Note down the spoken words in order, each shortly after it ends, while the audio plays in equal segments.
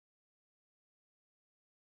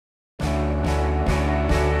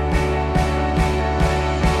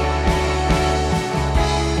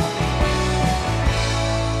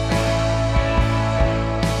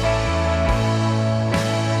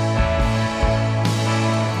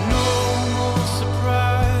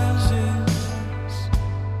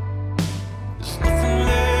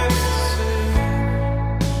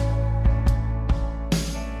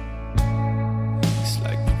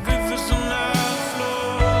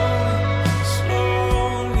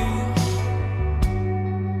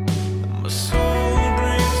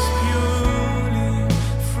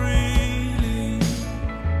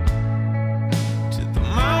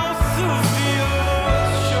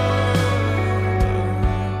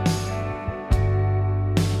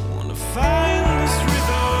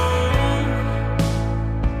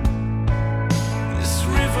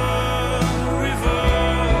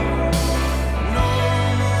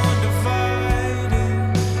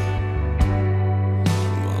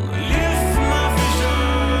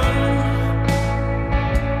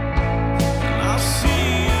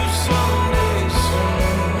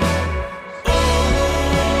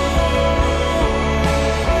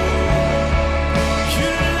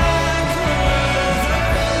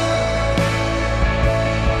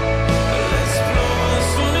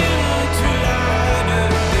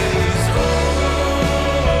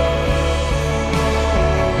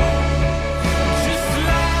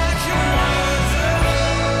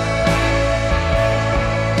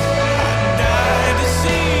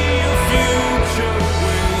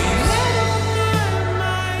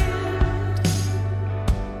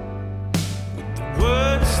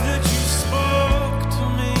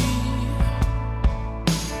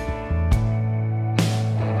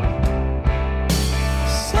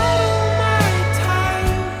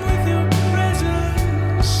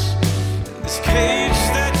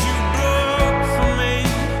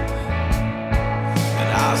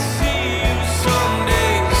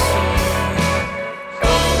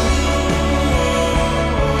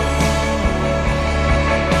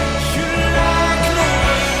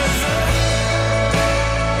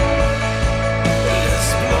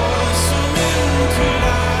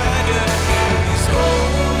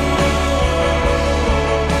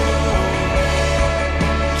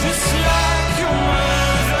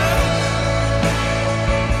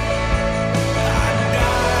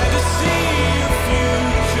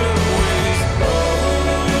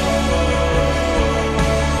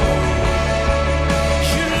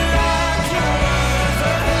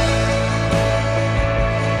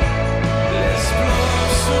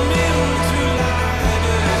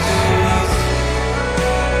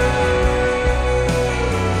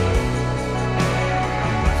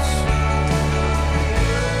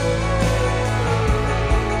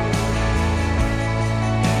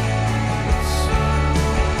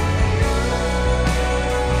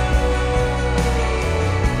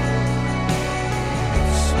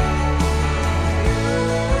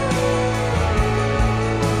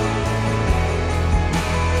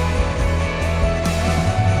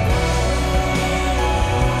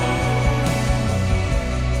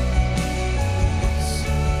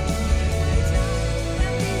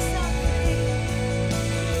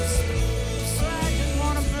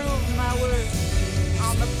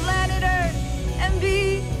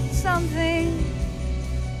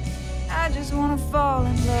just wanna fall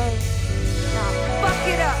in love. Now fuck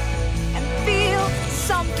it up and feel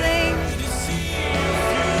something.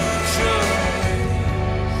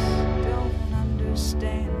 Don't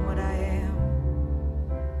understand what I am.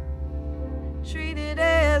 Treated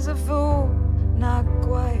as a fool, not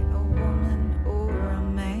quite a woman or a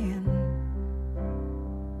man.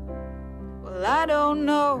 Well, I don't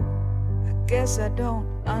know, I guess I don't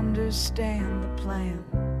understand the plan.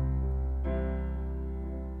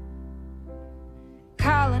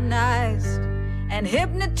 Colonized and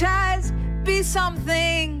hypnotized, be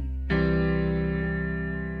something.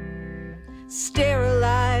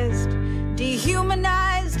 Sterilized,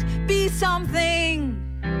 dehumanized, be something.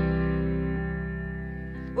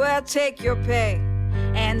 Well, take your pay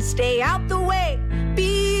and stay out the way,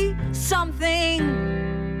 be something.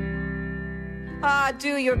 Ah,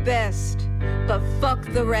 do your best, but fuck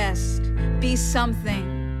the rest, be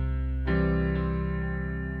something.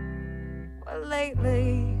 Well,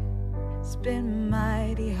 lately, it's been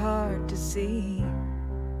mighty hard to see.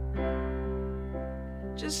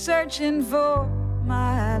 Just searching for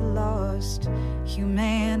my lost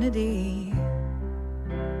humanity.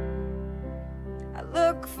 I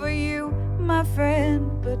look for you, my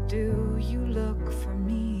friend, but do you look for me?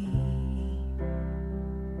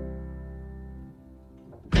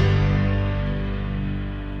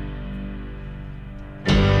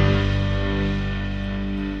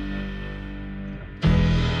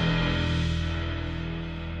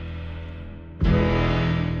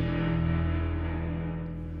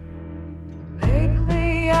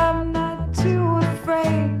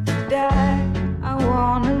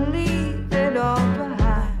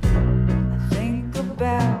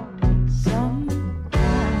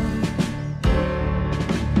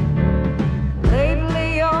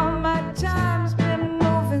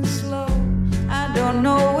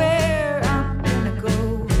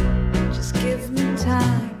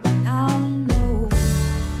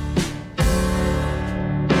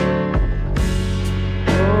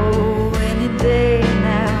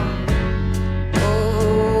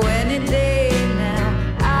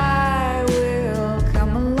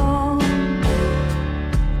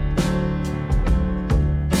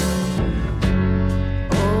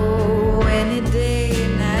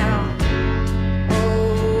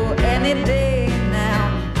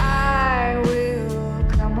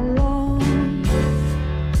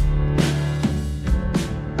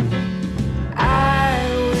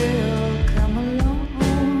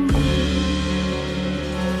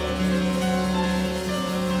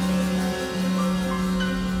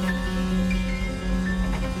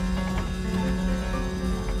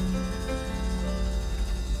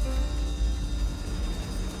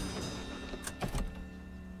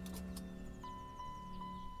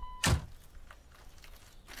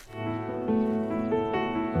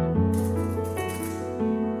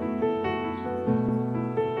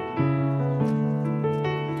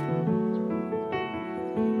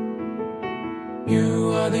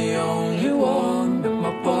 You are the only one that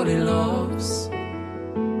my body loves,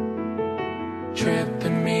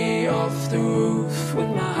 tripping me off the roof with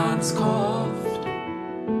my hands carved.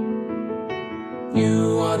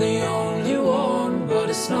 You are the only one, but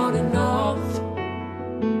it's not enough.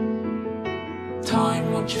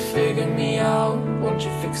 Time, won't you figure me out? Won't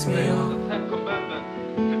you fix me up?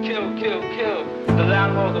 To kill, kill, kill the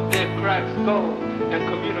landlords of their cracked skulls and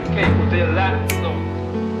communicate with their Latin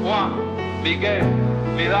souls. One, Miguel,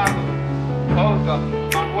 Milagro, Olga,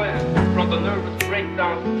 Manuel, from the nervous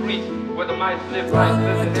breakdown streets where the mice live right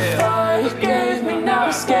in the air. Fire you gave me, now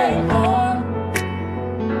it's getting on.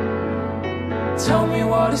 Tell me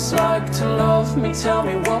what it's like to love me, tell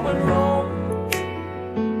me what went wrong.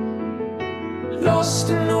 Lost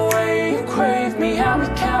in the way you crave me, how we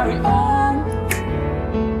carry on.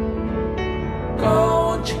 Go,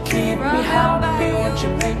 won't you keep me happy, won't you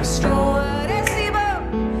make me strong?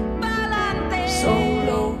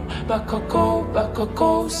 Back I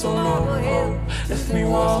go, so low. Left me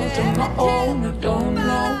wild on my own, I don't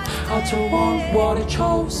know how to want what I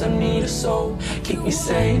chose. I need a soul, keep me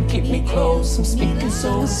sane, keep me close. I'm speaking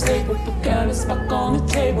so unstable, but careless back on the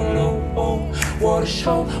table. Oh, oh, what a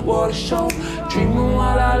show, what a show. Dreaming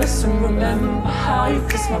while I listen, remember how you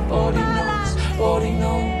kiss my body knows, body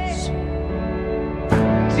knows.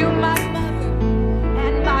 To my mother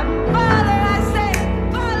and my father I say,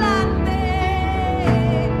 Volante.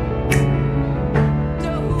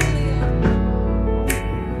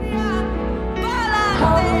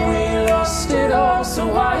 Haven't we lost it all, so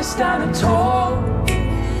why you standing tall?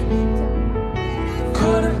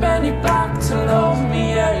 Couldn't bend you back to love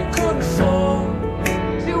me, yeah, you couldn't fall.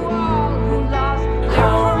 To all who lost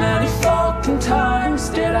how many fucking times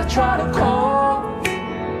did I try to call.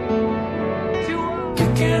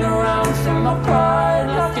 Kicking around from my pride,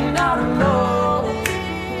 looking out of love.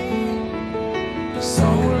 So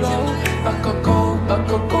low, back I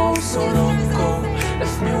go, so long go.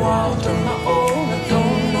 Left me wild on my own, I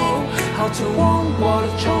don't know how to want what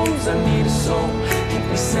I chose. I need a soul, keep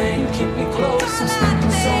me sane, keep me close. I'm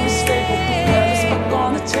speaking so unstable, propellers back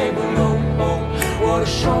on the table. Oh, oh, what a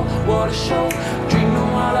show, what a show.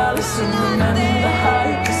 Dreaming while I listen, remember the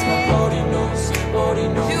high, cause my body knows, body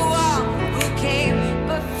knows. You are who came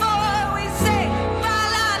before we say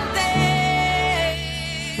Valente.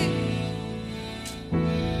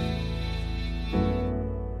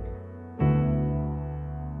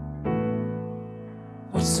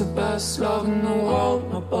 What's the best love in the world?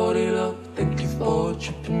 My body love. Thank you for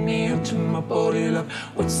tripping me into my body love.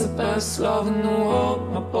 What's the best love in the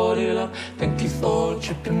world? My body love. Thank you for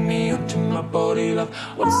tripping me into my body love.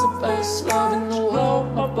 What's the best love in the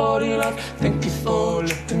world? My body love. Thank you for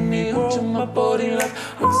lifting me into my body love.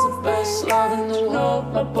 What's the best love in the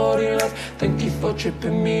world? My body love. Thank you for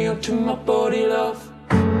tripping me into my body love.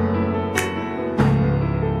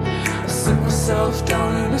 I sit myself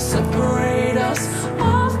down and I separate us.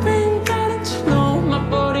 I've been getting to know my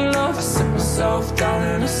body love. I sit myself down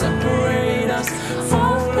and I separate us.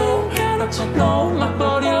 I've been getting to know my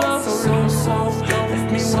body love. So myself down,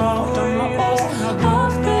 lift me soft on my own.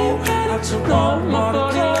 I've been getting to know my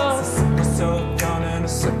body love. I sit myself down and I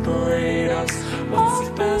separate us. What's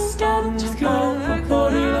the best getting to know my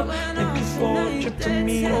body love? Thank you for tripping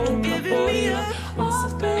me into my body love.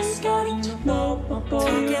 What's the best getting to know my body love?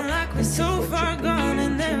 Talking like we're so far gone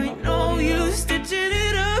and there ain't no use stitching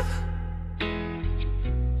it up.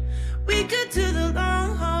 We could do the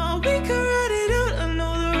long haul, we could ride it out. I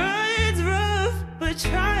know the ride's rough, but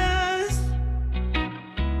try us.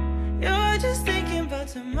 You're just thinking about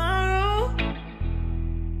tomorrow.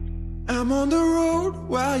 I'm on the road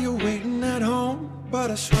while you're waiting at home,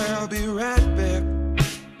 but I swear I'll be right back.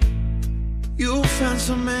 You'll find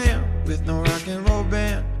some man with no rock and roll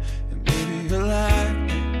band, and maybe you'll like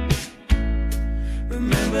it.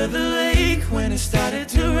 Remember the lake when it started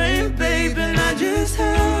to rain, babe, and I just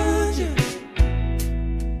held you.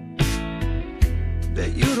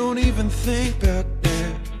 That you don't even think about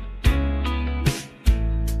that.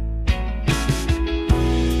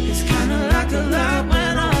 It's kinda like a light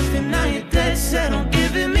went off and now you're dead set on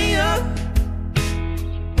giving me up.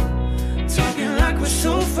 Talking like we're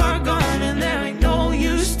so far gone and there ain't no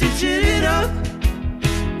use stitching it up.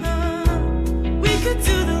 We could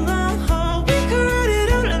do the long haul, we could ride it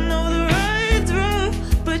out. I know the ride's rough,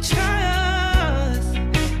 but try us.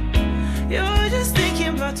 You're just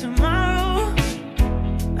thinking about tomorrow,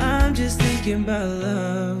 I'm just thinking about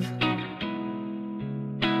love.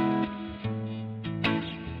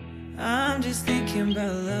 I'm just thinking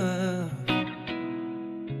about love.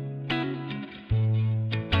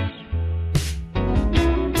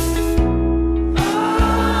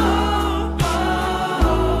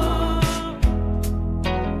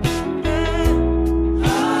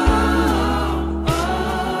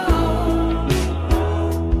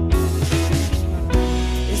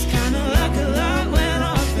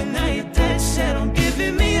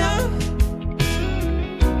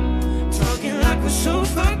 So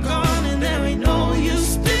far gone and there ain't no use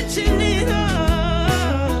stitching it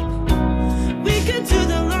up. We could do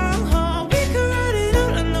the long haul, we could ride it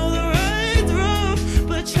out. I know the ride's rough,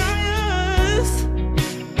 but try us.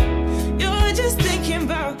 You're just thinking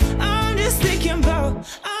about, I'm just thinking about,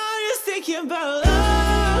 I'm just thinking about love.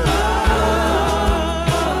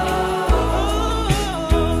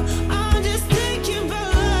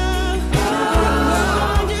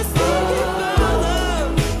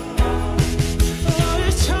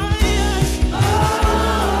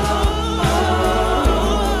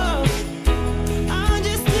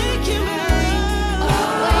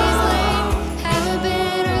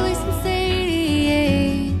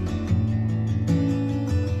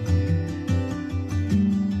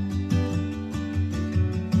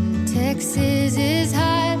 Texas is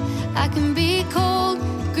hot, I can be cold.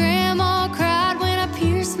 Grandma cried when I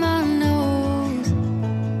pierced my nose.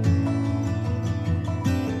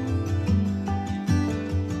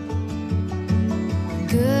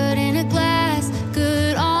 Good in a glass,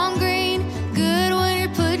 good on green. Good when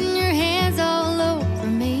you're putting your hands all over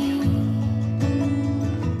me.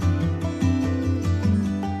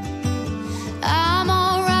 I'm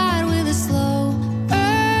alright with a slow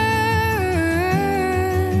burn,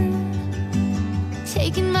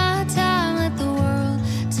 taking my time.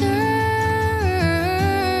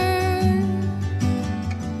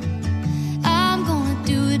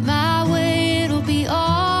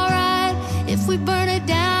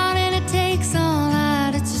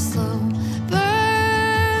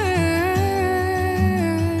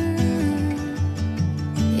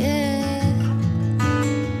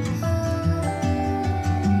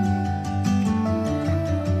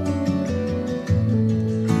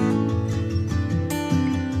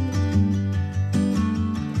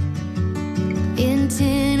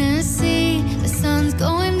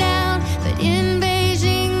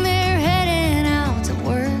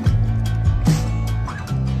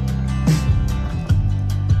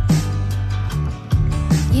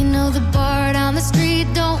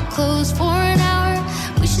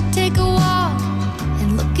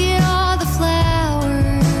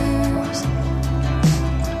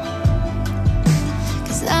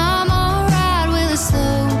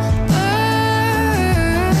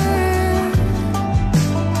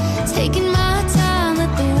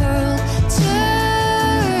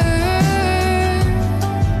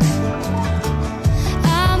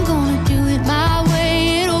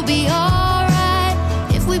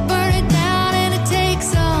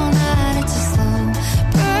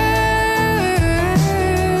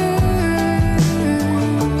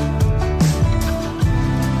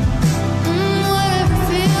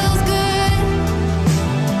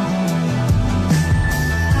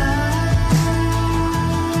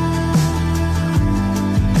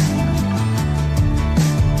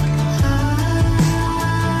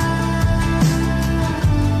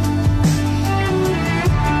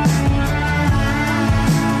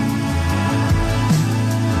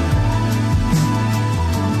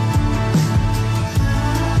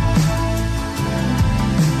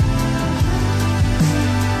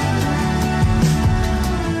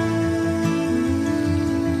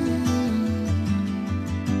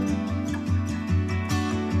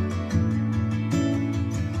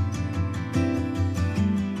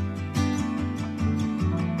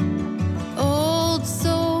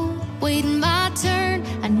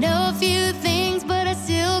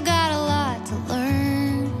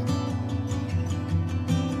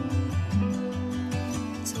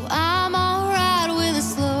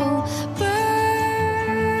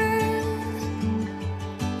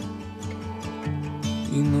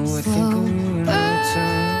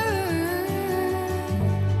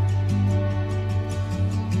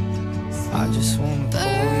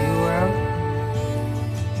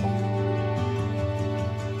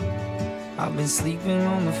 I've been sleeping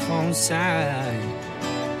on the phone side.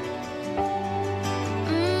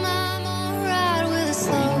 I'm alright with a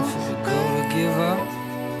slow Waiting for the girl to give up.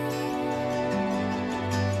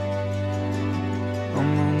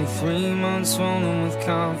 I'm only 3 months rolling with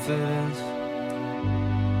confidence,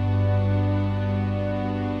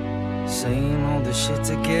 saying all the shit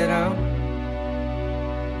to get out.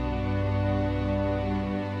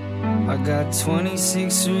 I got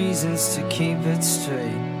 26 reasons to keep it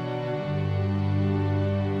straight.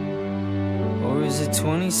 Or is it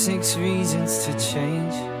 26 reasons to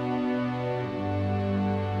change?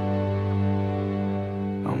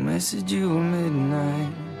 I'll message you at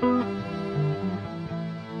midnight.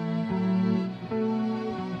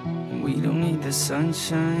 We don't need the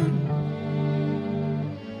sunshine.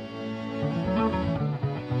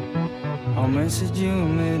 I'll message you at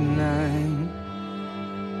midnight.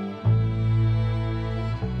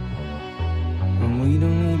 And we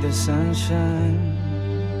don't need the sunshine.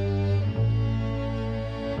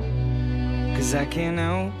 'Cause I can't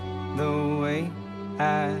help the way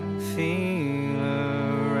I feel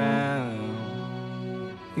around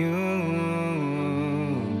you.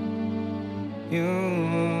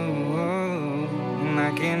 And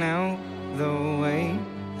I can't help the way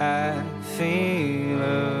I feel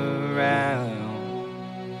around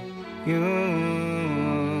you.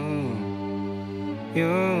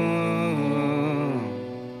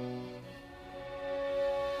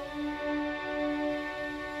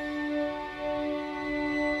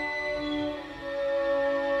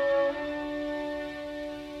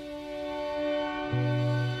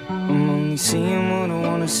 I'm only seeing what I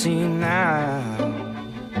wanna see now.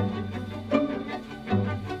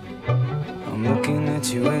 I'm looking at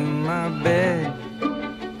you in my bed.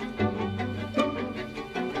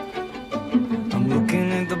 I'm looking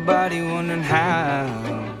at the body, wondering how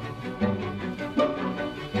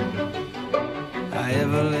I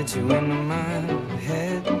ever let you into my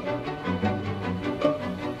head.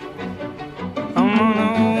 I'm on a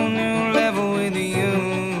whole new level with you,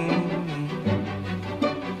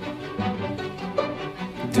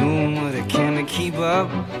 doing what I can to keep up.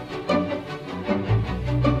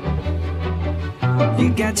 You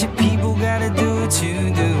got your people, gotta do what you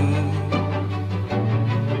do.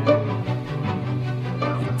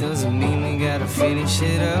 It doesn't mean we gotta finish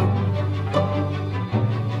it up.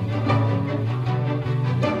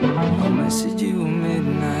 I'll message you at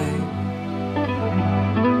midnight.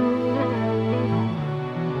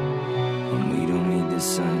 And we don't need the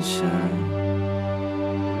sunshine.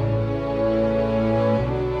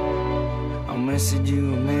 I'll message you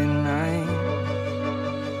at midnight.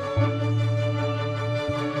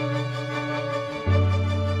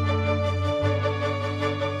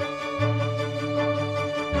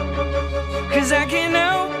 Cause I can't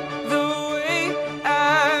help the way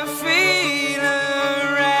I feel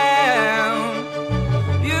around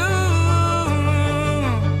you.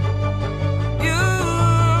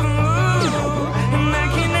 And I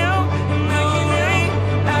can't help the way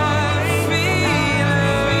I feel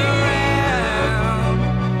around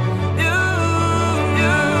you.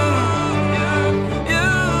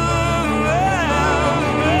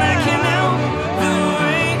 And I can't help the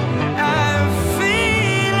way I feel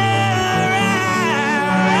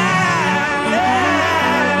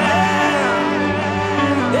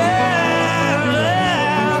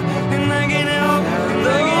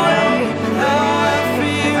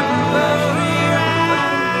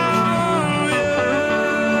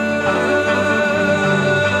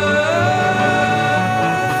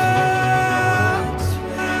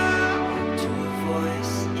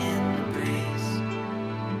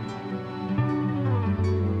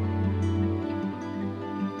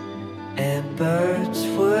And birds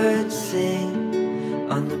would sing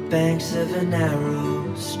on the banks of a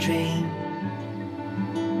narrow stream.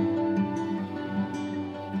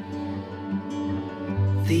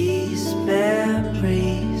 These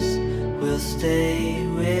memories will stay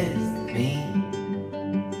with me.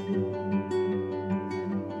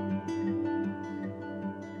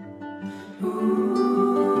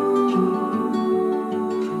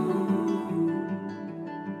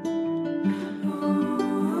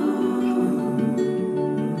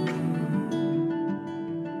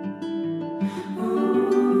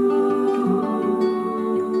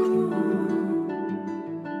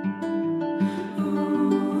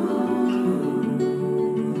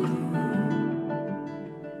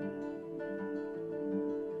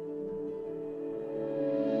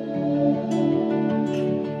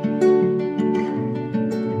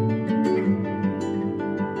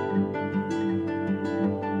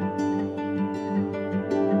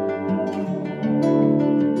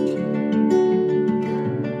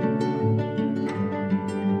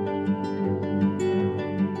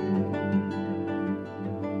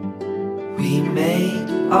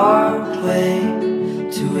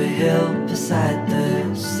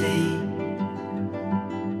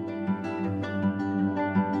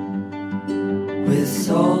 with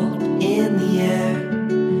salt in the air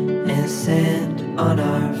and sand on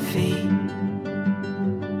our feet.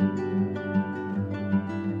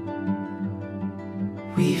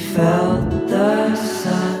 We felt the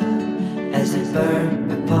sun as it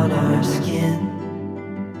burned upon our skin.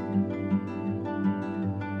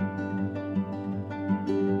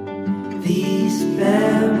 These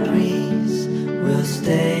memories will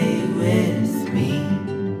stay with me.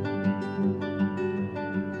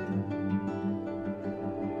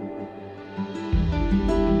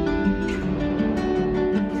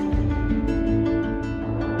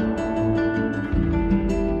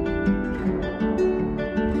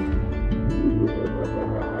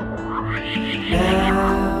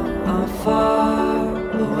 Now I'm far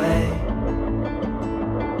away.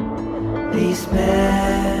 These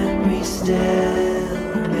memories still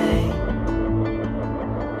remain.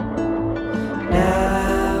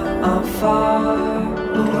 Now I'm far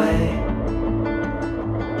away.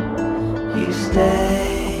 You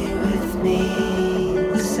stay with me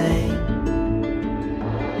the same.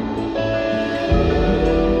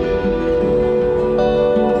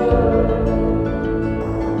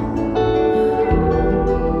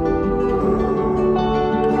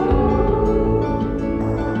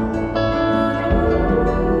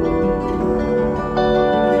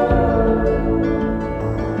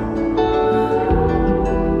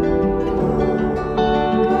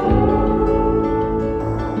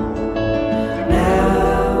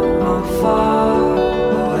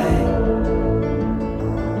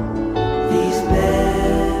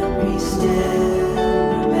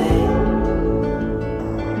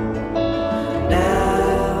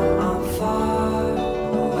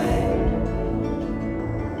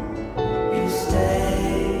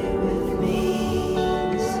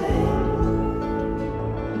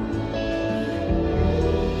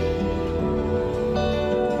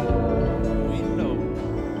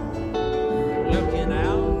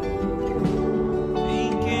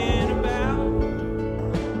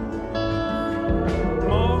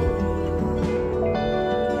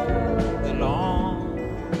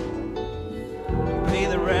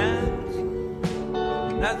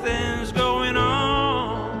 Nothing's going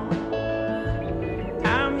on.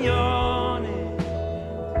 I'm yawning,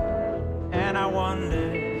 and I wonder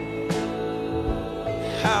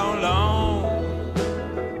how long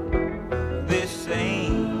this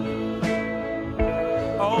same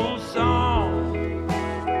old song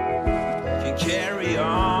can carry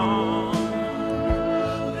on.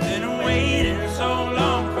 Been waiting so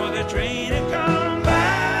long for the train to come by.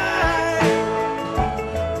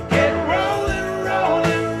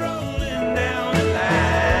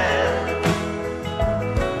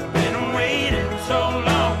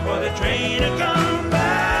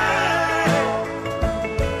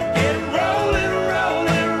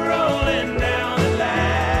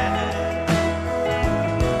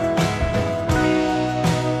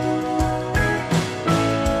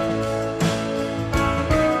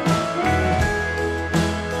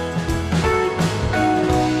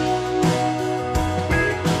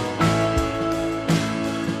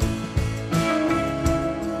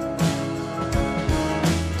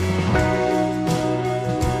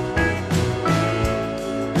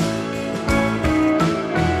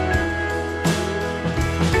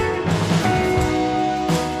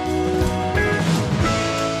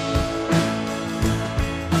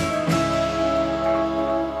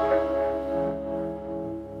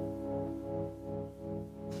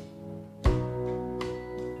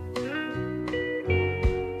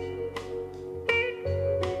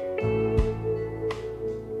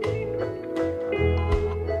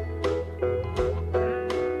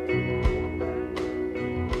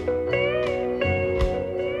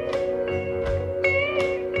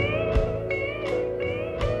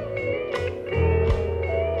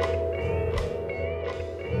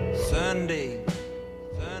 Sunday,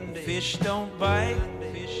 fish don't bite,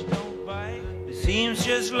 it seems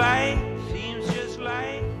just like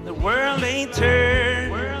the world ain't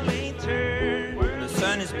turned, the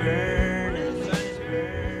sun is burning,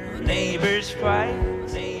 the neighbors fight,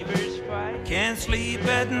 can't sleep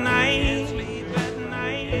at night,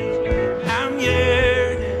 I'm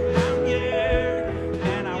yearning,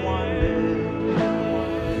 and I wonder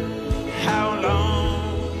how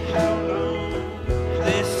long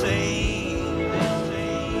this same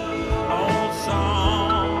old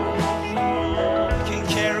song can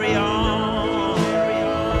carry on.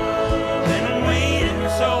 Been waiting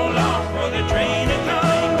so long for the train to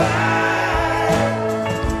come by.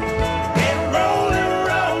 Get rolling,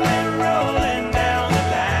 rolling, rolling down the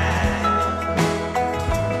line.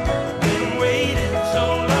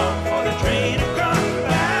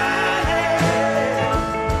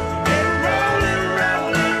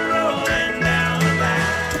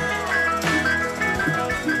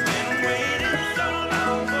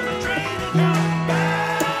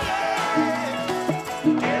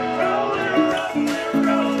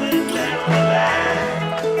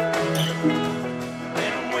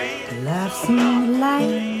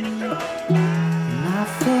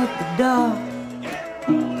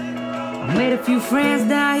 made a few friends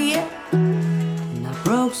down here, and I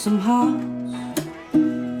broke some hearts,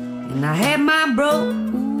 and I had my broke.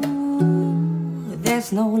 Ooh,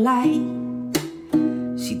 there's no light.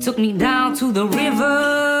 She took me down to the river,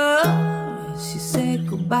 she said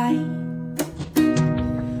goodbye.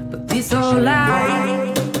 But this old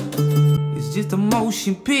life is just a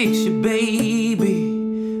motion picture, baby.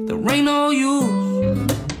 There ain't no use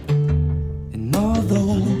in all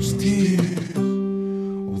those tears.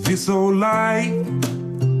 Oh, this old life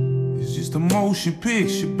is just a motion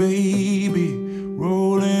picture, baby.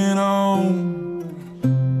 Rolling on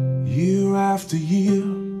year after year.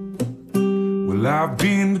 Well, I've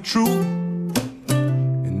been the truth,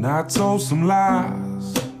 and I told some lies.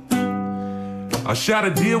 I shot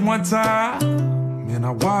a deer one time, and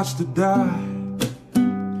I watched her die.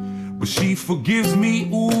 But she forgives me,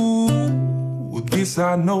 ooh, this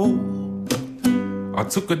I know. I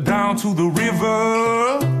took her down to the river,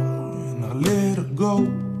 and I let her go.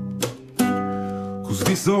 'Cause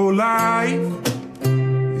this old life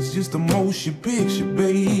is just a motion picture,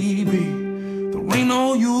 baby. There ain't no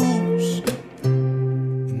use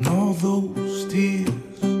those tears.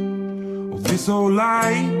 Oh, this old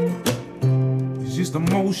life is just a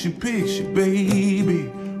motion picture, baby.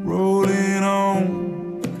 Rolling on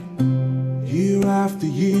year after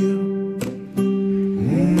year.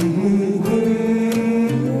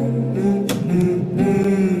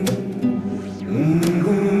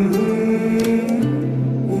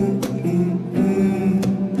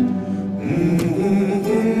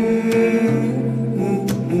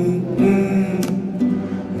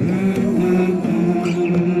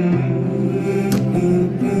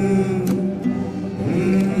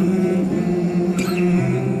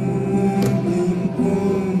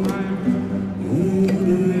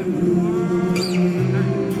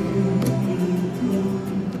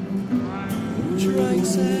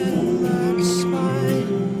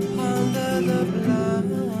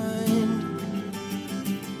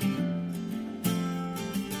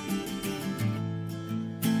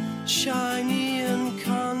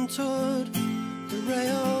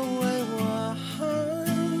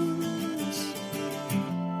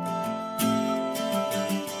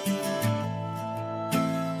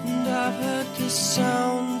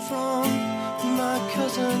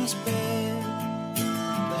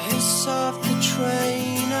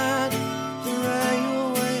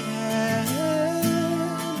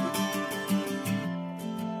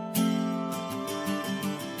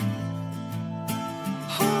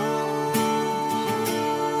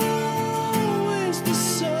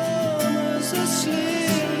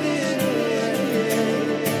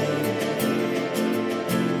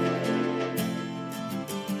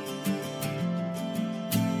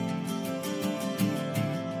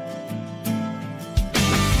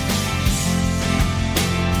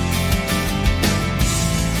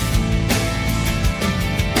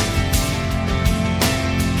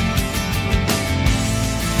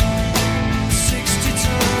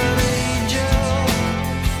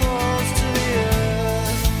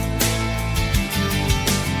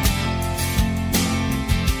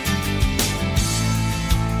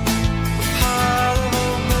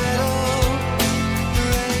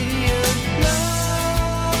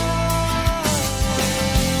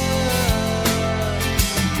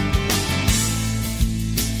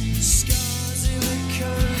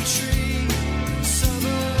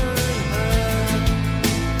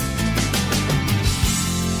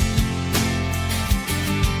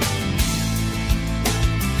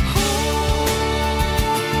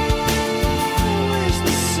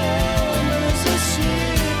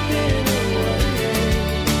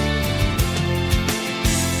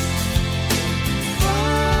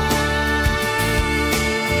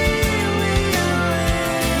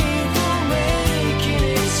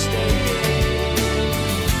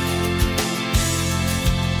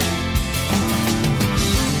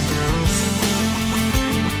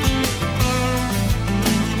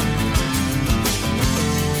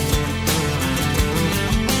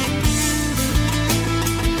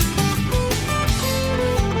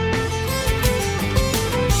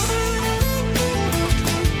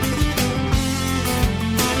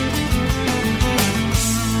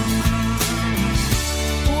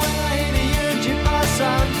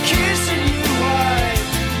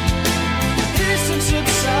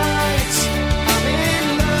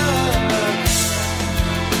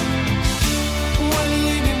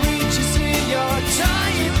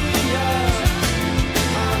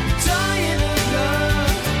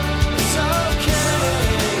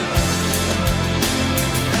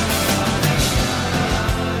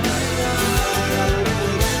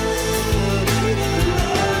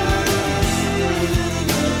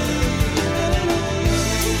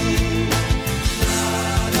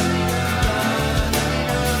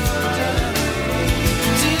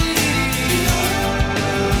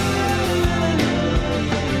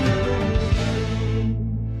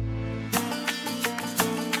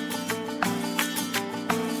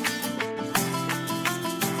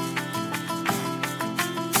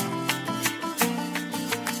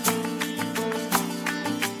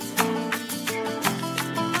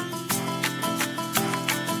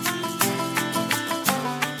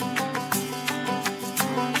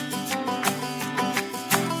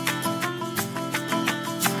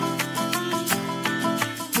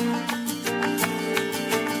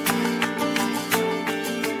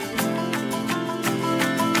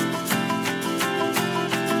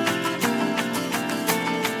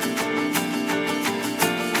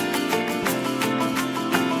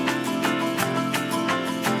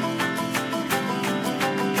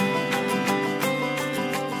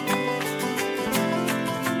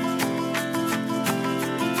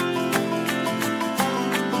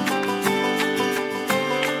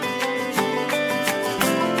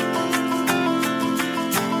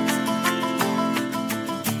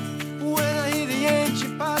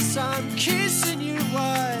 as I'm kissing you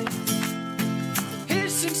while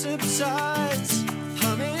hissing subsides.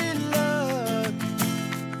 I'm in love.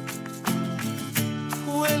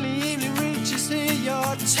 When the evening reaches here,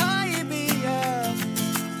 you're tying me up.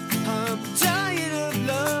 I'm dying of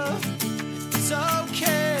love. It's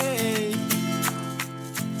okay.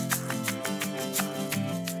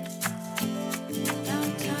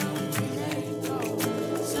 Downtown, we let it go.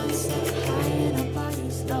 Sunset high and our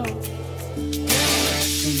bodies low.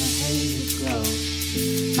 In the hazy glow.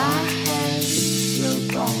 My hands, your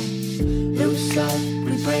bones. Loose up,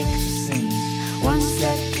 we break the scene. One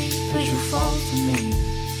step deep as you fall to me.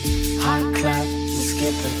 Heart clap, we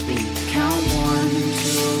skip a beat. Count 1,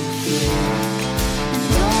 2, 3. And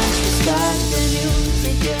don't you start the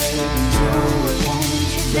music, get into it. Won't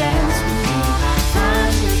you dance with me?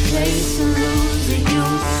 Find a place and lose it. You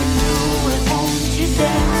can do it. Won't you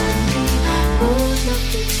dance with me? Move your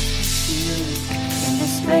feet, feel it in the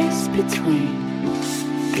space between.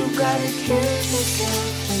 You gotta give yourself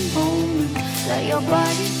a moment. Let your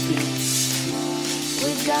body beat. We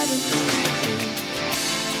gotta lose it.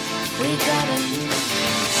 We gotta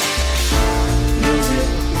lose it,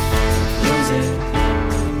 lose it,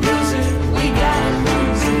 lose it. We gotta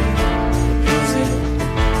lose it, lose it,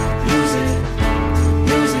 lose it,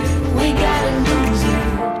 lose it. We gotta lose it.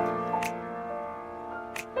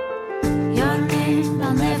 Your name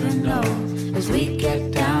I'll never know as we get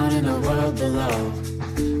down in the world below.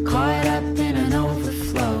 Caught up in an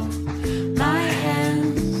overflow. My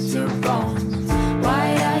hands are bones.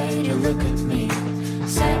 Wide-eyed, you look at me.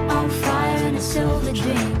 Set on fire in a silver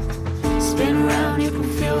dream. Spin round, you can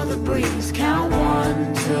feel the breeze. Count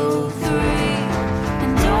 1, 2, 3.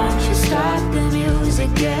 And don't you stop the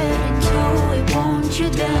music, get into it. Won't you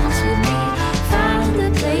dance with me? Find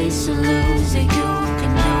a place to lose it. You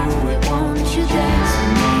can do it. Won't you dance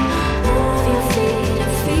with me? Move your feet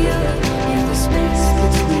and feel it in the space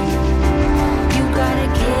between. You gotta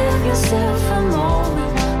give yourself a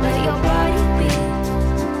moment. Let your body be.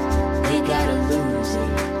 We gotta lose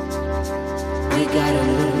it. We gotta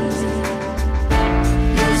lose it.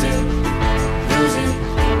 Lose it. Lose it.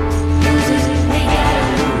 Lose it. We gotta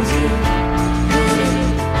lose it. Lose it.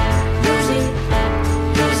 Lose it.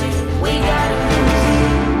 Lose it. We gotta lose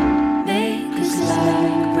it. Make us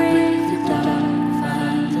like brave the dark.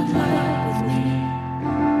 Find the light with me.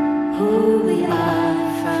 Who we are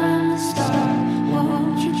from the start.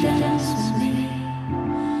 Won't you dance with me?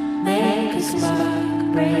 Make us like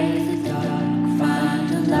brave the dark. Find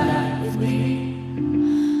the light with me.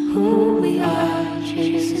 Who we are,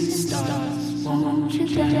 chasing the stars. Won't you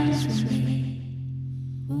dance with me?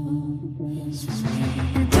 Dance with me.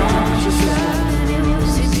 And don't you stop the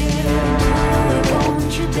music, get into it.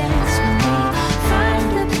 Won't you dance with me?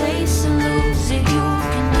 Find a place and lose it. You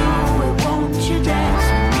can do it. Won't you dance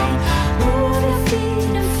with me? Move your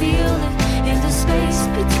feet and feel it in the space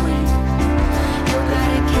between. You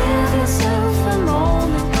gotta give yourself a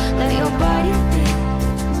moment. Let your body be.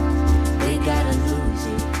 We gotta lose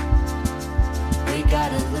it. We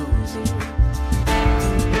gotta lose it.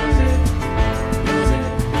 Lose it. Lose it.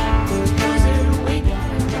 Lose it. We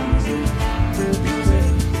gotta lose it. Lose it.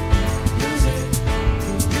 Lose it.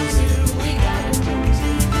 Lose it. We gotta lose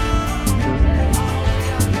it.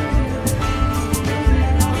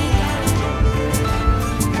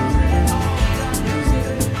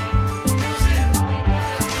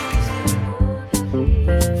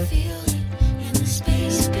 Feel it in the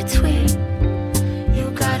space between. You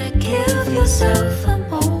gotta give yourself a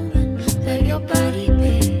moment. Let your body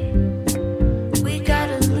be. We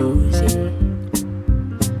gotta lose it.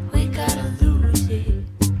 We gotta lose it.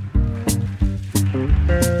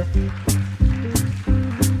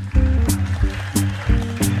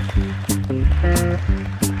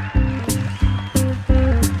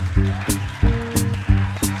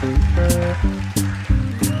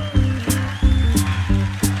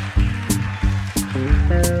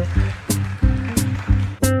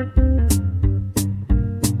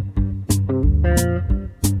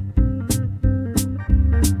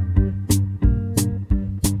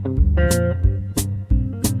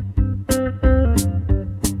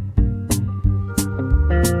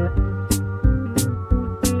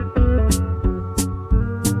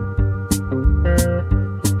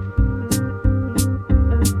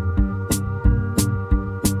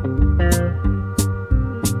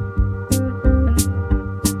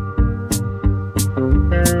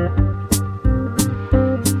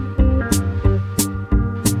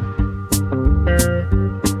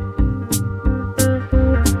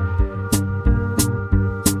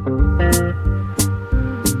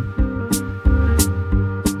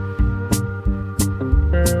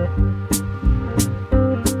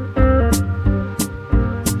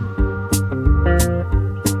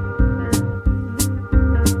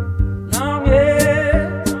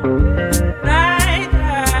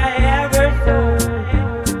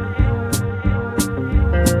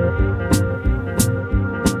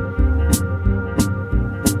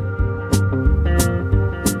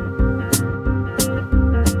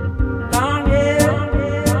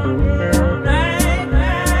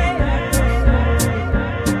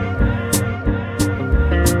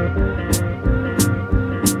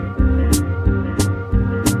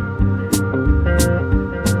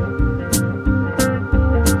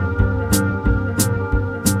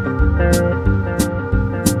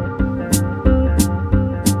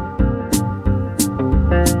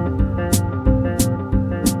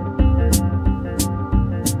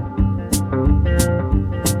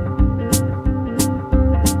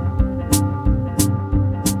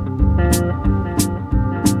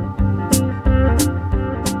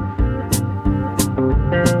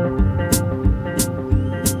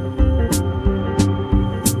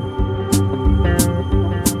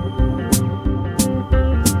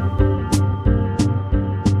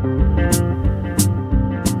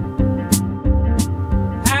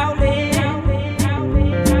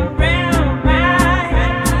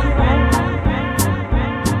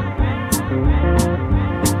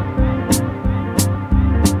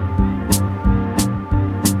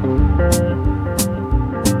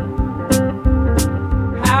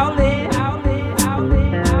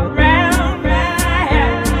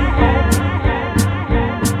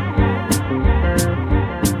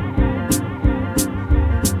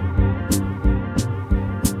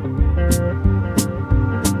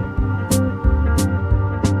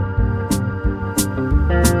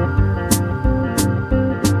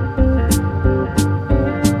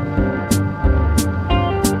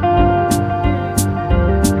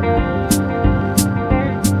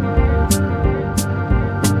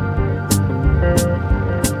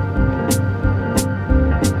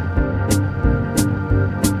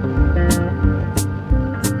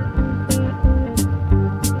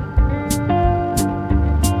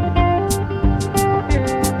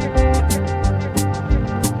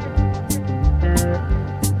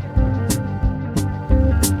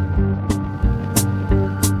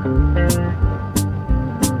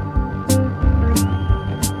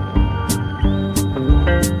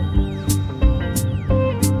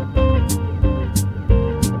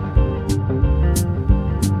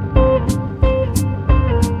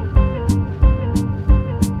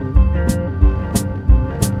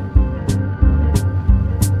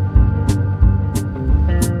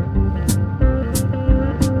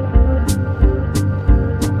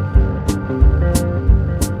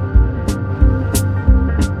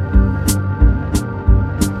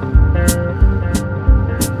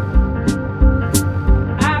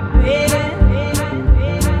 I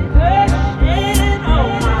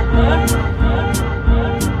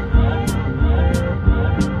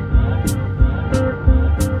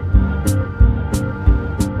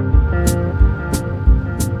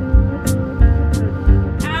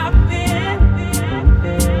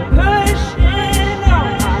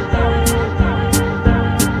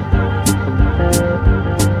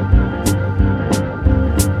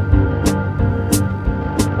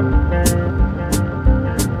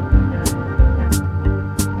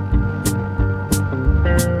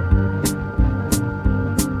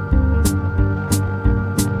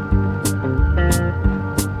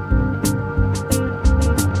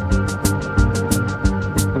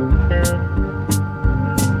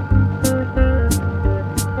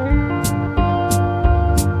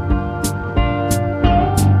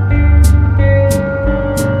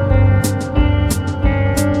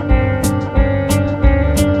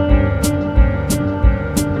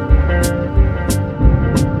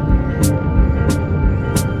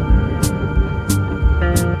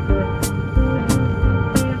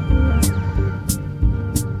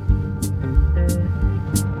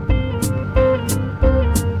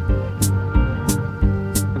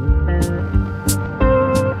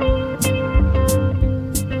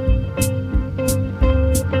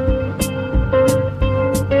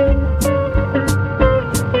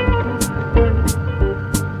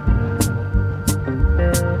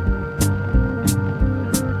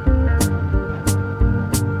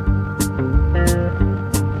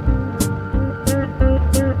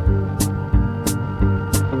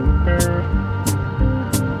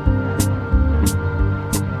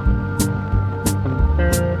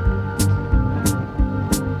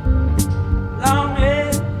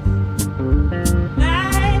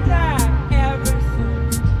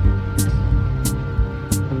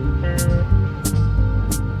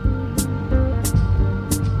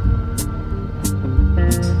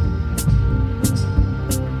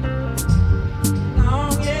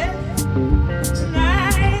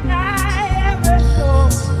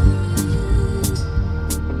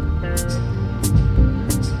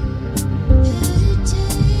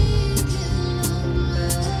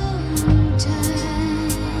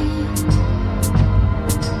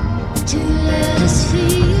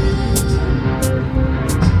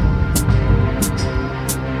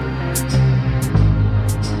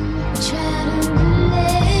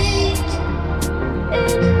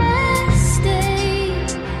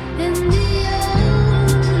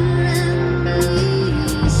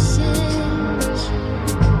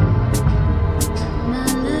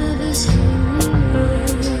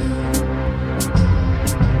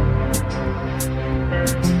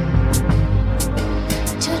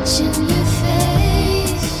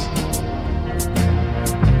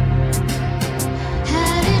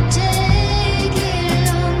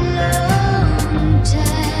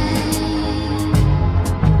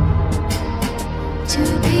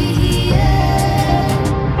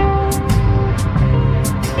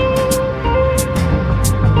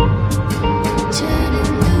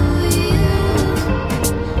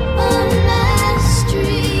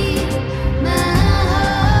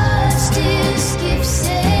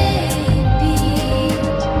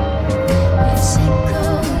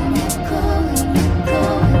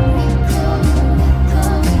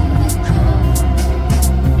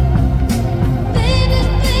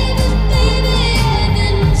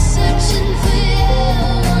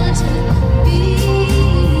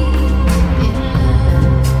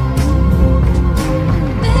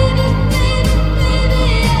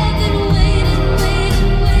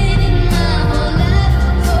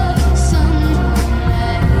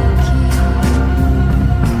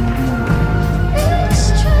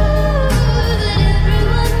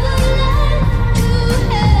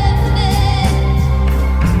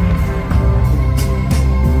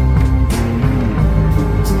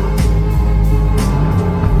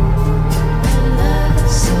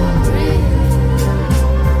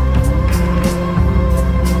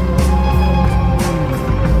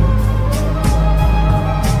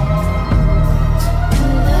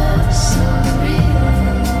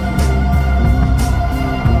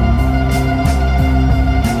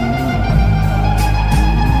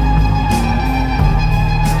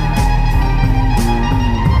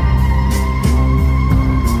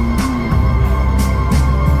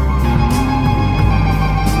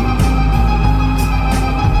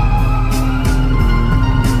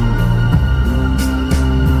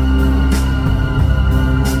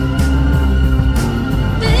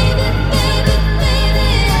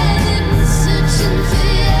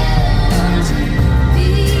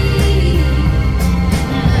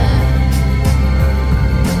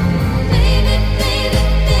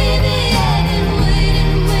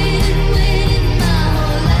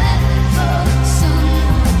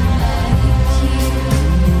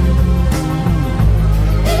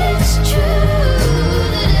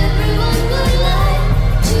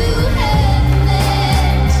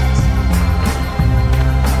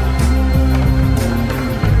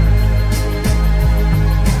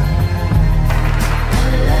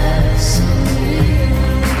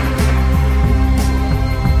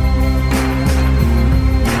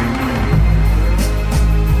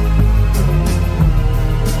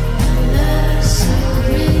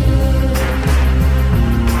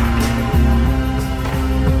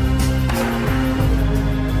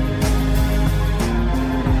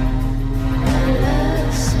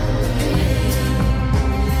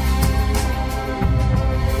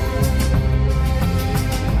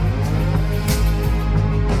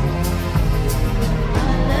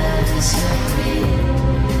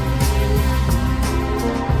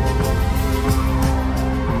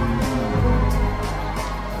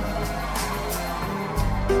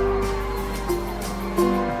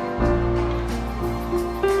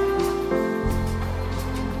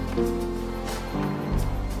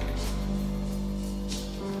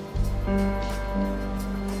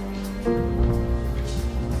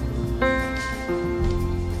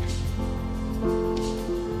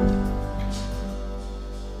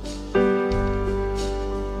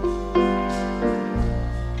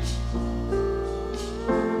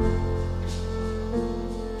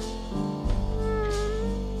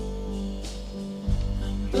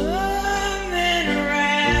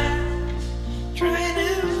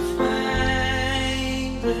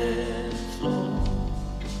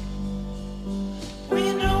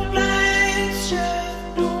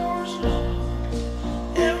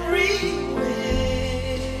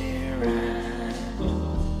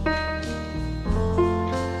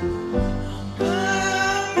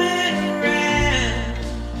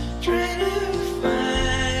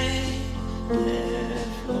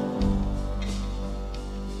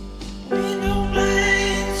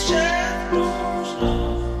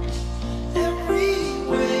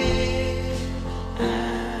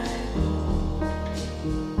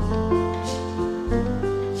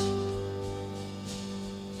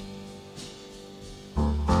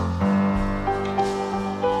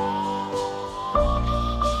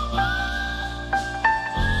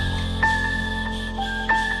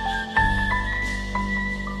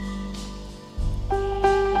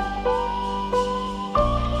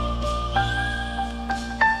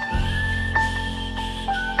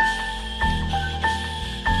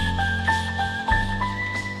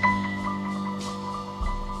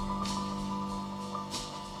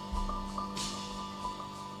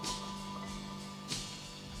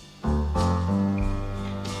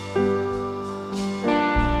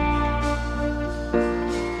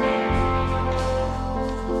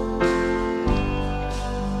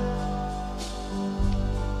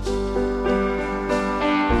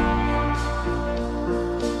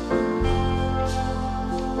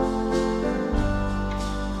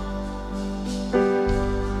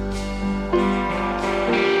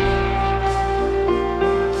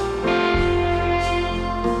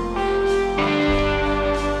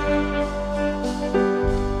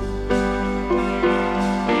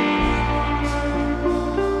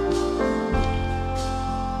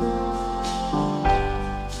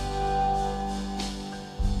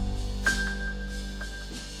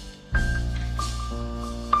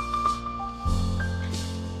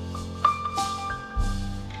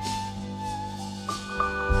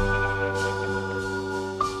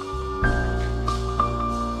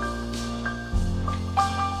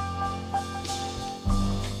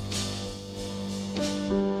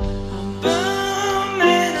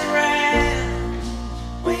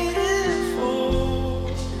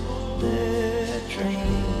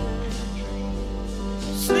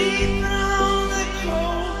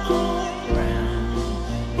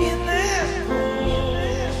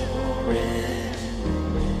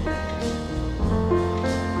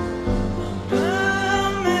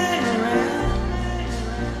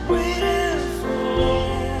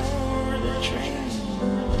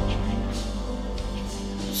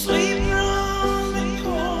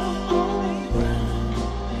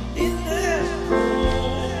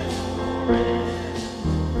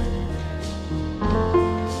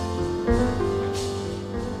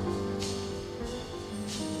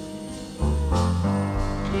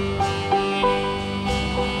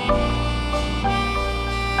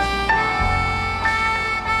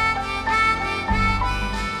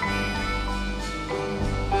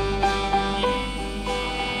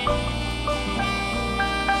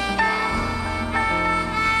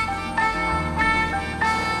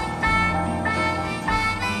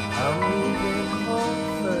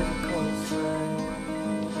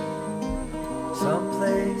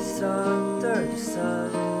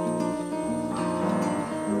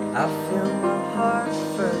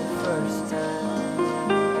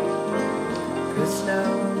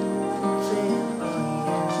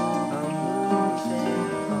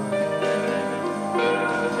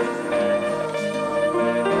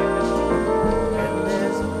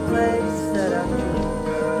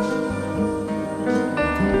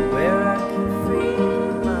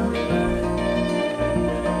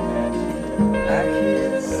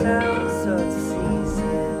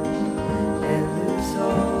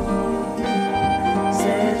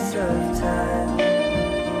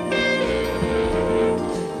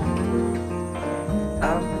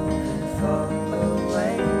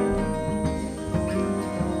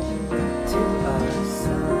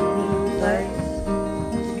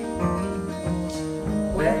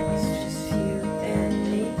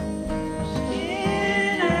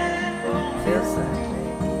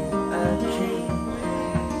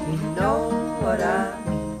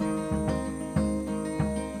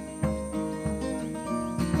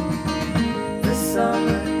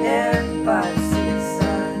summer air by the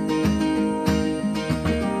seaside.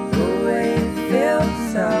 The way it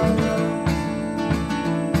feels out low.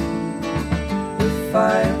 The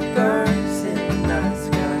fire burns in the night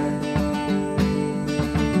sky.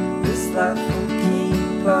 This life will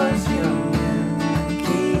keep us young and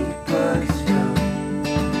keep us young.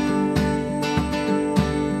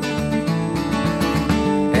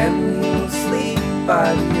 And we will sleep by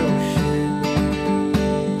the ocean.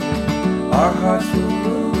 Our hearts will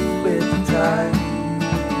move with the tide.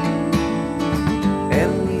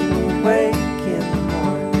 And we will wake in the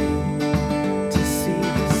morning to see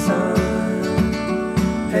the sun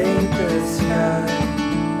paint the sky.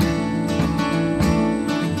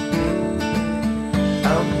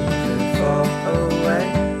 I'll move and fall away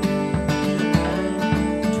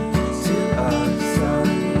to a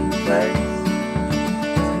sunny place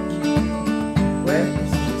where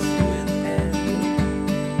it's just you and me.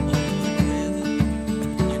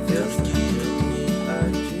 Feels like a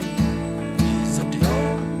dream. So know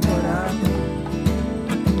what I mean.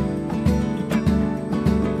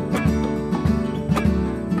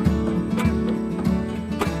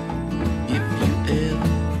 If you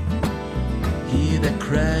ever hear that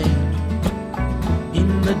crying in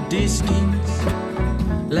the distance,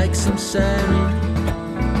 like some siren,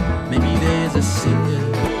 maybe there's a singer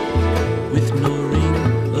with no ring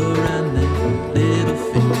around their little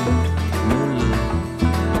finger, no love.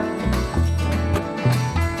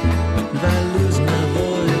 If I lose my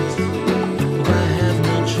voice, if I have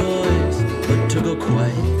no choice but to go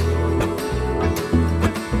quiet,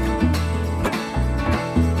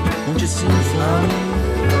 won't you sing for me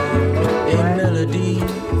a melody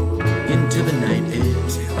into the night air?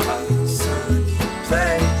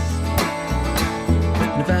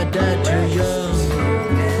 And if I die too young,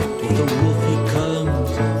 if the wolf he comes,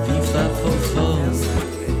 fee-fi-fo-fum.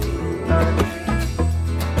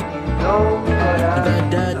 If I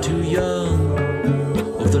die too young,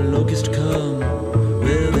 or if the locust come,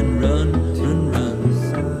 well then run, run, run,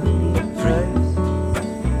 free.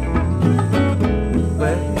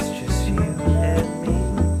 Where it's just you and me.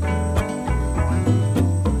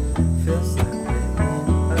 Feels like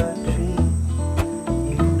living a dream.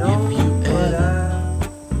 You know If you what ever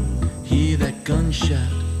hear that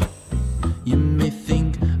gunshot, you may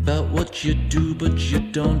think about what you do, but you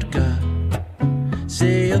don't got.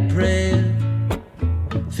 Say a prayer,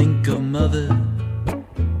 think of mother,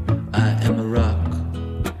 I am a rock.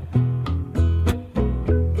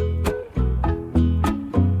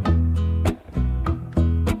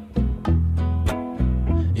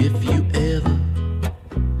 If you ever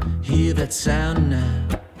hear that sound now,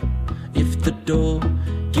 if the door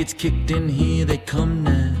gets kicked in, here they come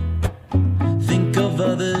now. Think of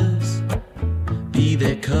others, be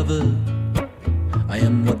their cover, I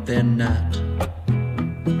am what they're not.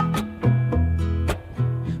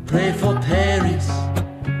 Pray for Paris,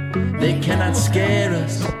 they cannot scare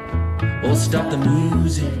us or stop the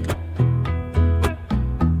music.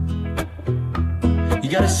 You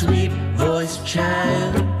got a sweet voice,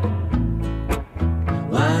 child,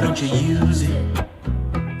 why don't you use it?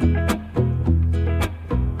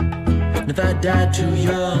 And if I die too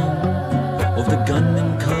young, or if the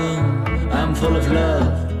gunmen come, I'm full of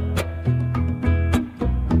love.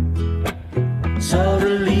 So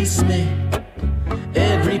release me,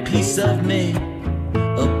 every piece of me,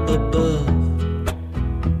 up above.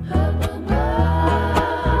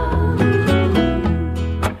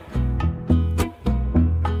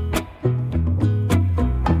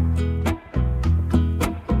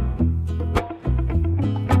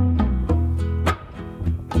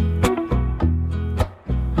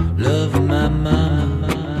 Love my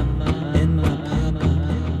mama and my papa.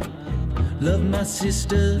 Love my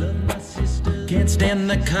sister. Can't stand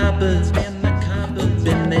the coppers up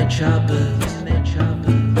in their choppers.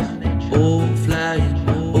 Oh, flying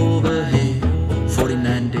overhead,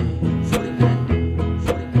 49 days.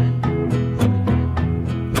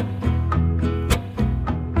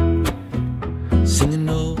 Singing,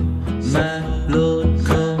 oh, my Lord,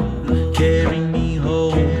 come carry me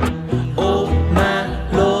home. Oh, my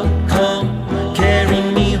Lord, come carry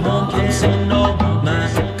me home. I'm singing, oh, my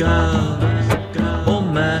God, oh,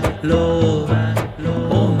 my Lord,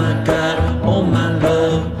 oh, my God, oh, my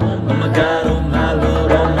Lord, oh, my God, oh, my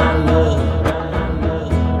Lord, oh, my Lord.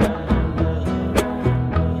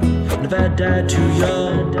 And if I die too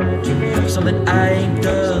young, for something I ain't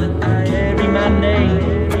done, carry my name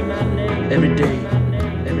every day.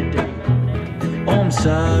 Oh, I'm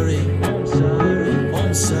sorry, oh,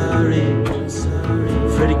 I'm sorry,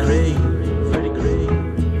 Freddie Gray.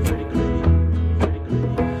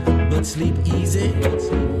 But sleep easy,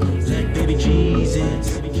 like baby Jesus.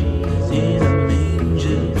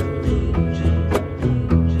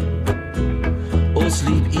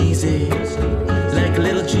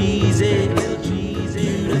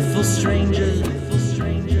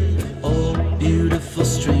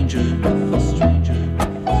 beautiful stranger.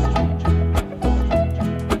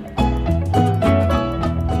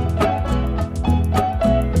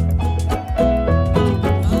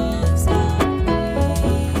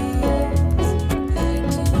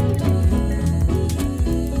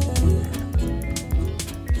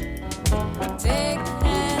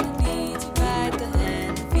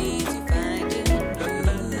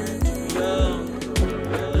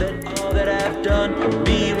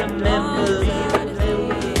 Be remembered,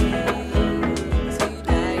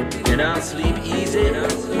 and I'll sleep easy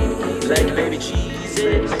like baby Jesus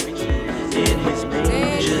in his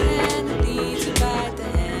manger.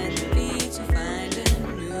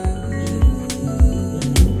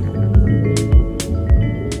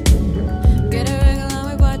 Get a regular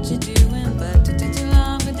with what you're doing, but to take too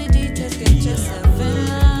long with the details, get yourself in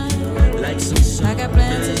line. Like some I got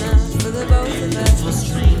plans enough for the both of us.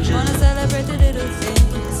 Wanna celebrate the little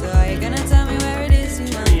things, so are you gonna tell me where it is you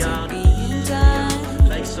want to be in time?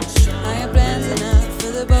 I got plans enough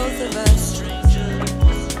for the both of us.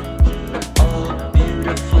 Oh,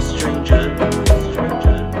 beautiful stranger.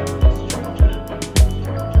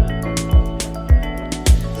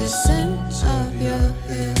 The scent of your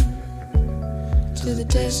hair to the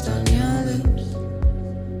taste on your lips.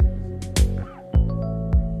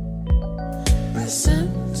 The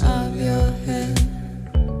scent of your hair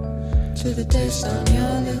to the taste on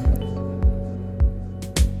your lips.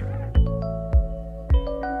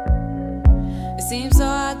 It seems so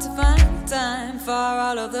hard to find time for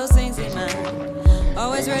all of those things in mind.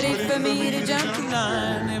 Always ready for me to jump in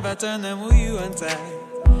line. If I turn them, will you untie?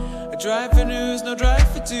 A drive for news, no drive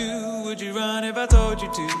for two. Would you run if I told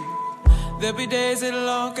you to? There'll be days it'll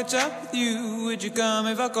all catch up with you. Would you come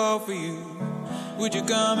if I call for you? Would you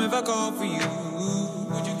come if I call for you?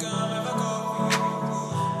 Would you come if I call for you?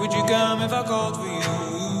 Would you come if I called for you?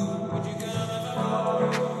 Would you come if I called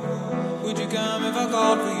for you? Would you come if I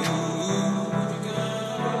called for you?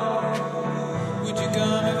 Would you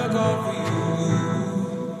come if I called for you?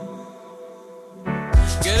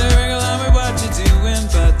 Get a regular with what you're doing,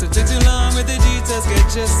 but don't take too long with the details,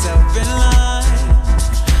 get yourself in line.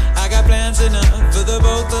 I got plans enough for the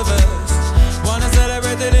both of us. Wanna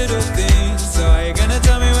celebrate the little things, so are you gonna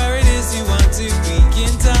tell me where it is you want to be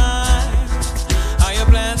in time? Are your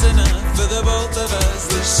plans enough for the both of us?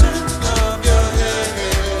 The scent of your hair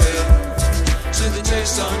to the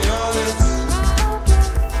taste on your lips.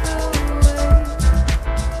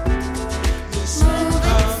 The scent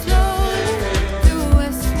of your hair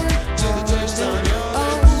to the taste on your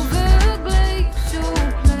lips.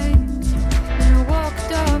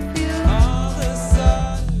 All the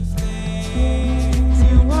sudden things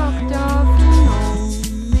you walked off.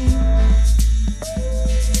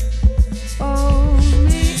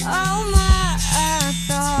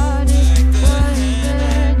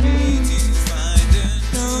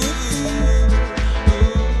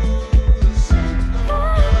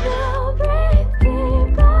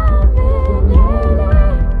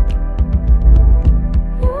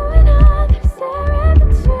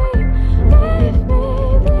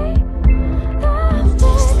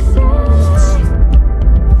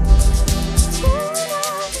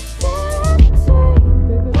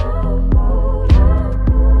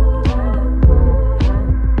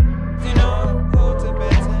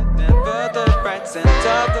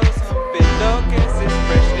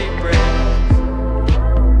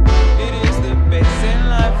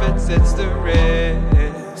 It's the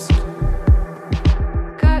risk.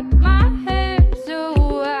 Cut my hair so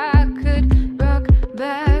I could rock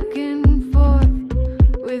back and forth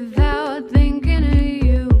without thinking of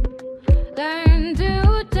you. Learn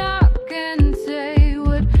to talk and say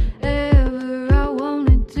whatever I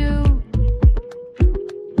wanted to.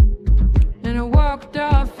 And I walked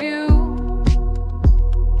off you.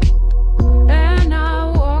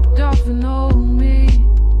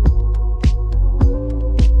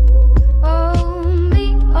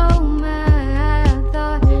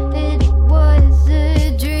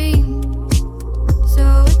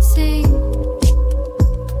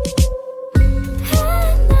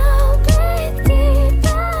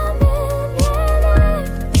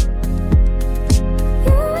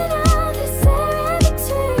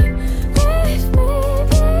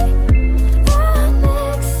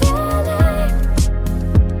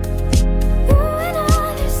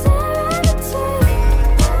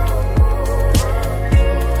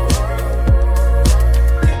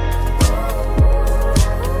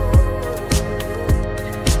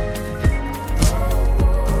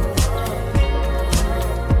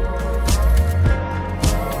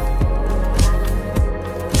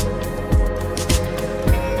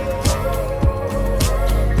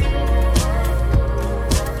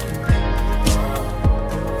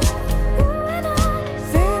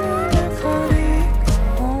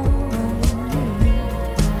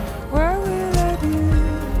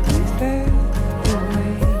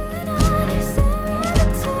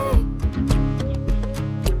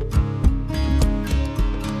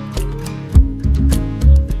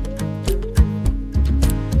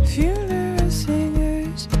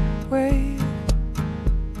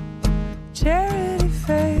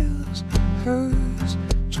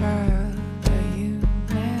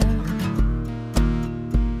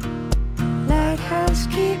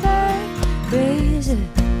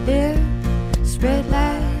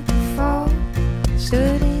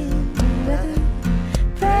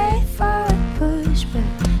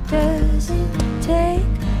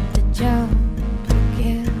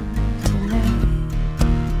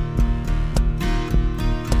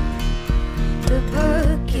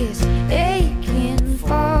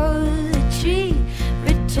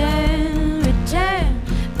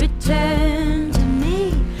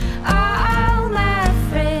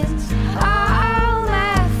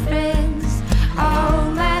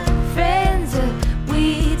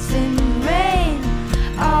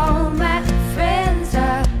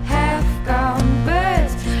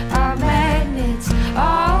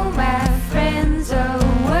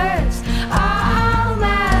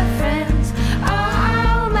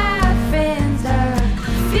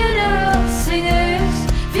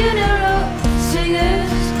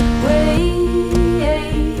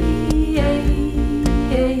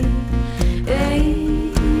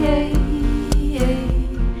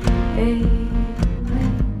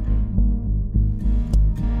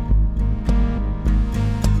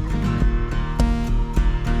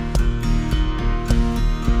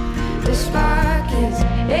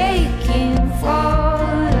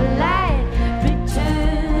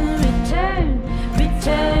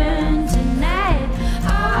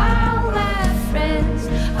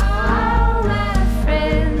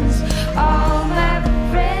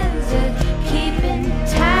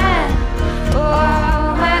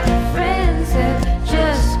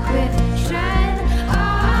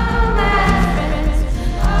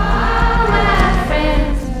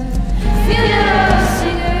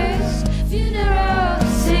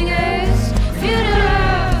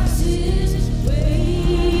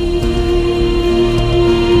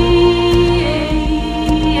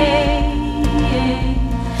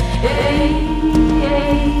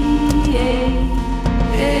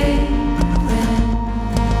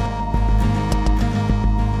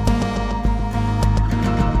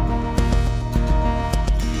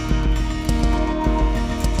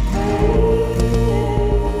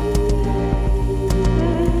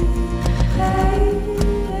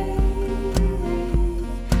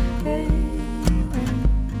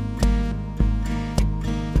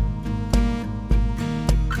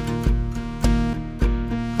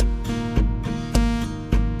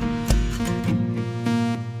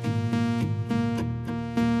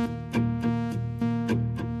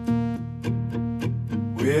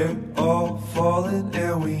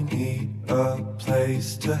 a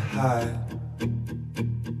place to hide,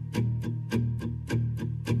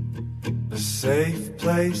 a safe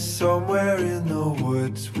place somewhere in the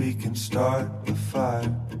woods. We can start a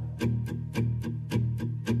fire.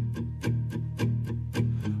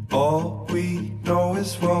 All we know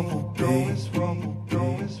is what will be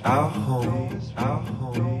our home.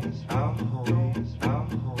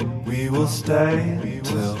 We will stay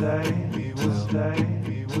till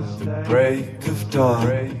break of dawn.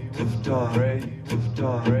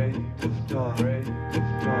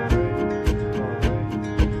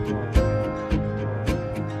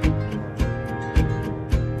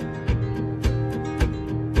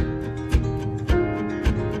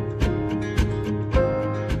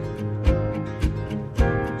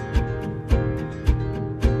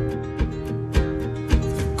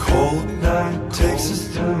 Takes us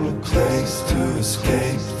to a place to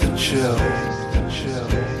escape the chill.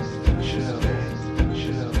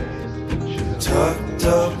 Tucked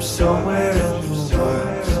up somewhere in the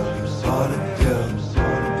woods on a hill.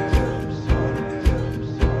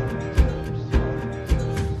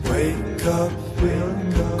 Wake up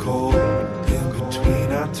feeling cold in between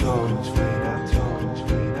our toes.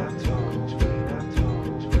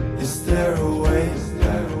 Is there a way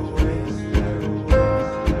that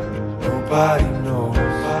nobody knows?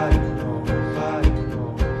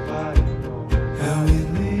 And we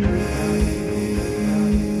leave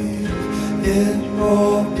it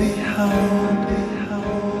all behind.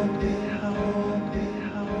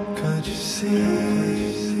 Can't you see?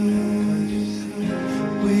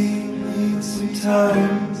 We need some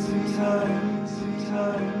time.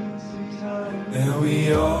 And we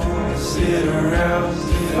all sit around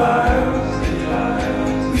the fire.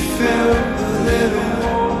 We feel a little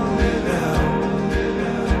warm now.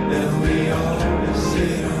 And we all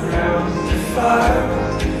sit around the fire.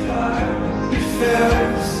 We feel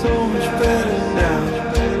so much better now.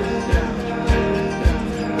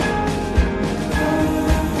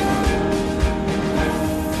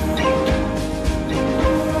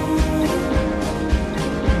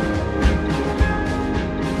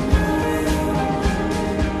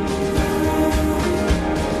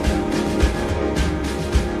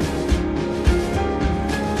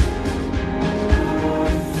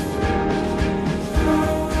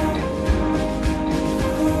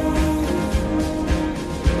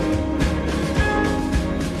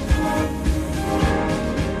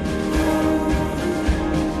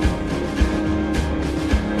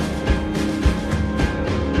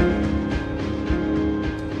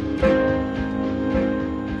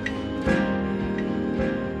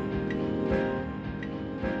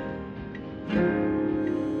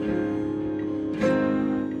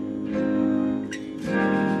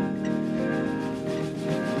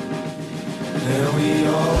 And we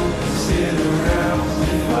all sit around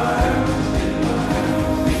the fire.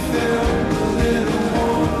 We feel a little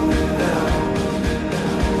warm now.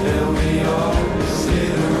 And we all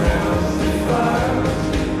sit around the fire.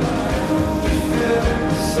 We feel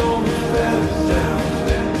so much better now.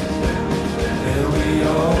 And we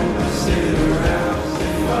all sit around the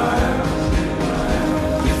fire.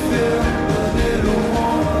 We feel a little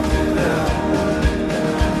warm now.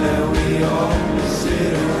 And we all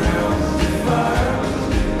sit around the fire.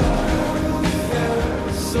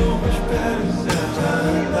 So much better now.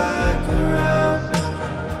 Turn back around.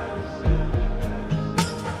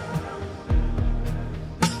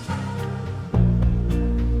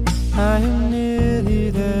 I am nearly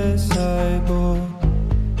there, cyborg,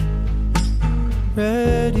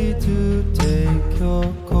 ready to take your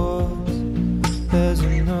course. There's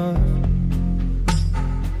enough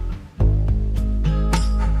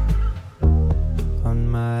on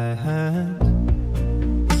my hands.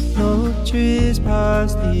 No trees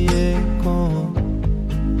past the acorn.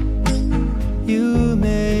 You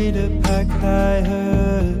made a pact, I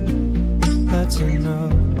heard. That's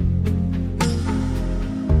enough.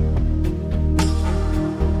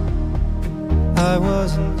 I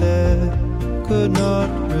wasn't there, could not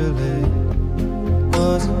relate,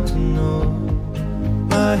 wasn't to know.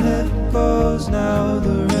 My head goes now,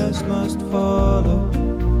 the rest must follow.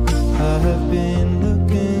 I have been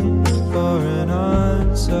looking for an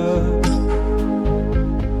answer.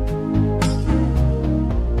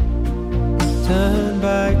 Turn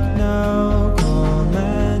back now,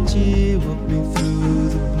 Comanche, walk me through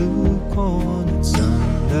the blue corn at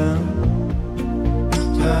sundown.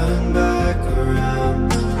 Turn back around.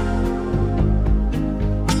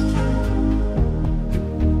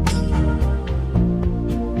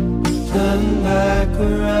 Turn back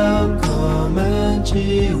around,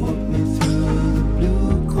 Comanche, walk me through the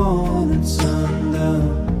blue corn at sundown.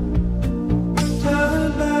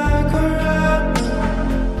 Turn back around.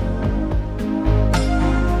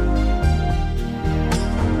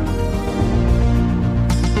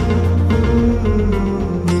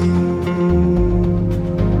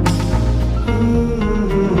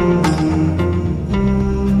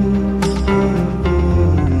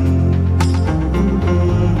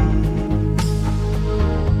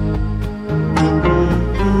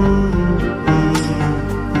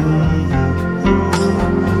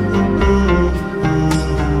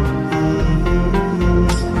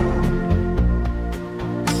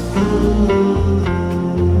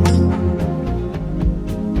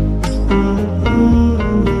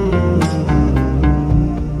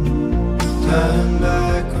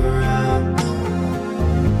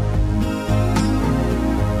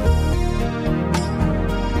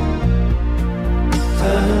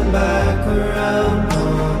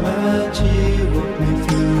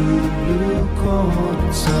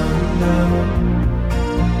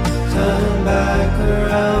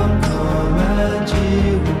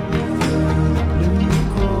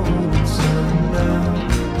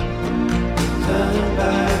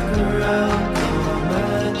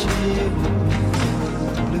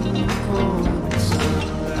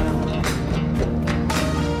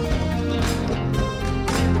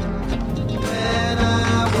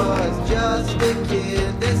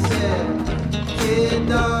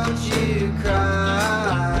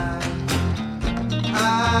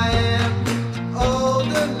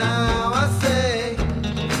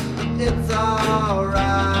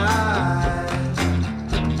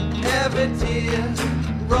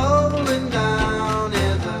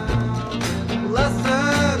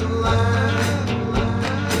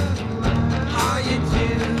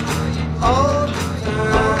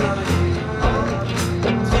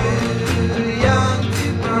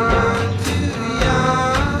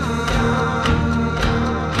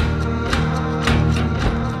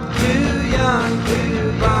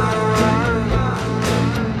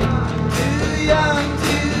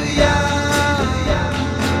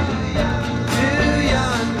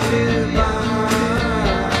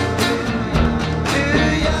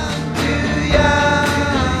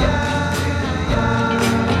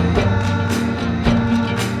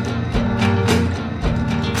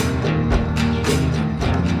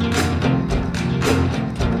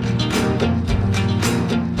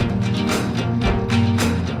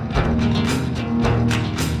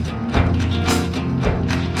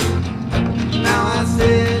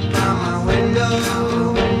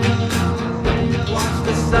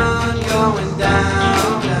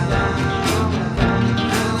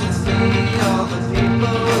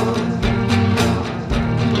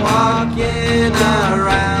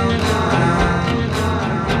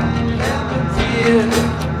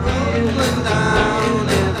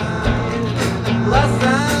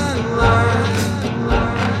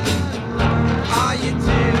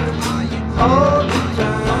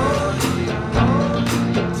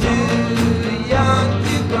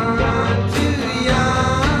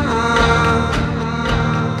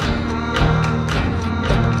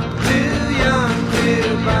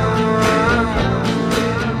 down.